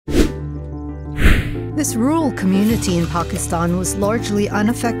This rural community in Pakistan was largely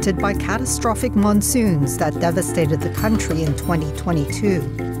unaffected by catastrophic monsoons that devastated the country in 2022.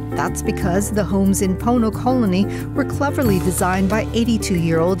 That's because the homes in Pono Colony were cleverly designed by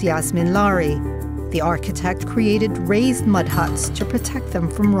 82-year-old Yasmin Lari. The architect created raised mud huts to protect them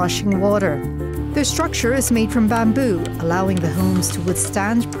from rushing water. Their structure is made from bamboo, allowing the homes to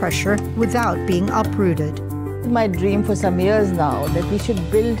withstand pressure without being uprooted. My dream for some years now that we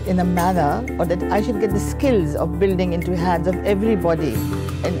should build in a manner, or that I should get the skills of building into hands of everybody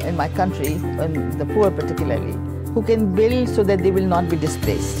in my country, and the poor particularly, who can build so that they will not be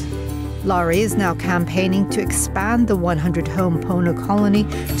displaced. Lari is now campaigning to expand the 100-home Pono Colony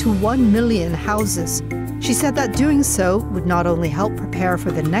to 1 million houses. She said that doing so would not only help prepare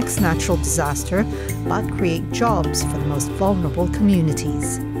for the next natural disaster, but create jobs for the most vulnerable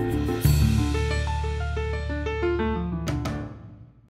communities.